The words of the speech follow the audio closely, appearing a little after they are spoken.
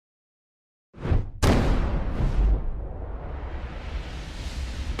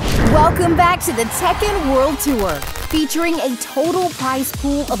Welcome back to the Tekken World Tour, featuring a total prize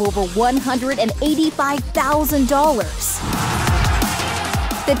pool of over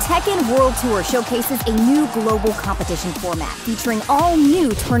 $185,000. The Tekken World Tour showcases a new global competition format featuring all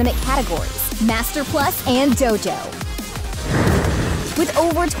new tournament categories, Master Plus and Dojo. With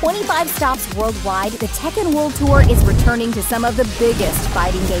over 25 stops worldwide, the Tekken World Tour is returning to some of the biggest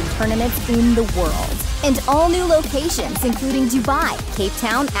fighting game tournaments in the world. And all new locations, including Dubai, Cape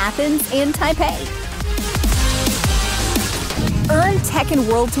Town, Athens, and Taipei. Earn Tekken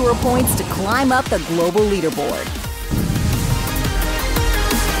World Tour points to climb up the global leaderboard.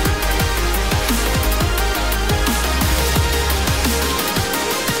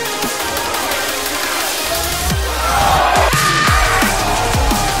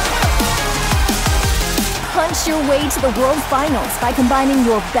 Punch your way to the World Finals by combining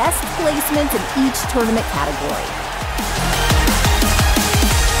your best placements in each tournament category.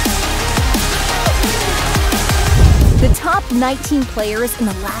 The top 19 players in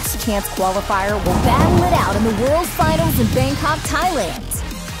the Last Chance qualifier will battle it out in the World Finals in Bangkok, Thailand.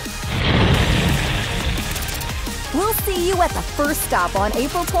 We'll see you at the first stop on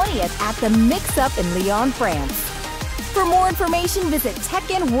April 20th at the Mix-Up in Lyon, France. For more information, visit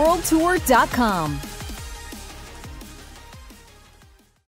TekkenWorldTour.com.